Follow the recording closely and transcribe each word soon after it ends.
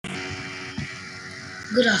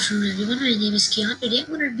Good afternoon, everyone. My name is Kian. Today I'm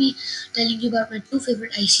going to be telling you about my two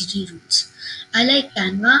favorite ICT tools. I like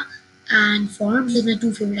Canva and Forms are my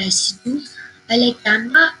two favorite ICT tools. I like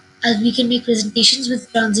Canva as we can make presentations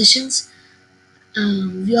with transitions.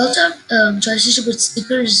 We also have choices to put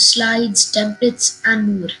stickers, slides, templates,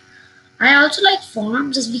 and more. I also like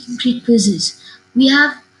Forms as we can create quizzes. We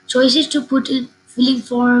have choices to put in filling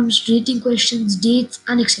forms, rating questions, dates,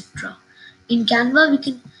 and etc. In Canva, we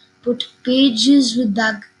can put pages with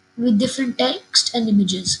different text and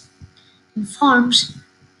images. In Forms,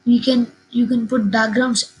 you can put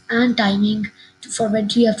backgrounds and timing for when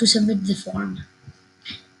you have to submit the form.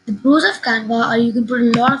 The pros of Canva are you can put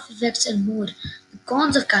a lot of effects and more. The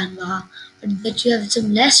cons of Canva are that you have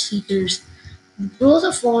some less features. The pros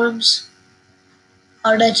of Forms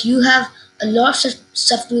or that you have a lot of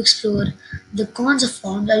stuff to explore. The cons of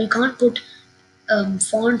fonts are you can't put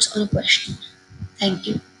fonts on a question. Thank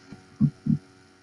you.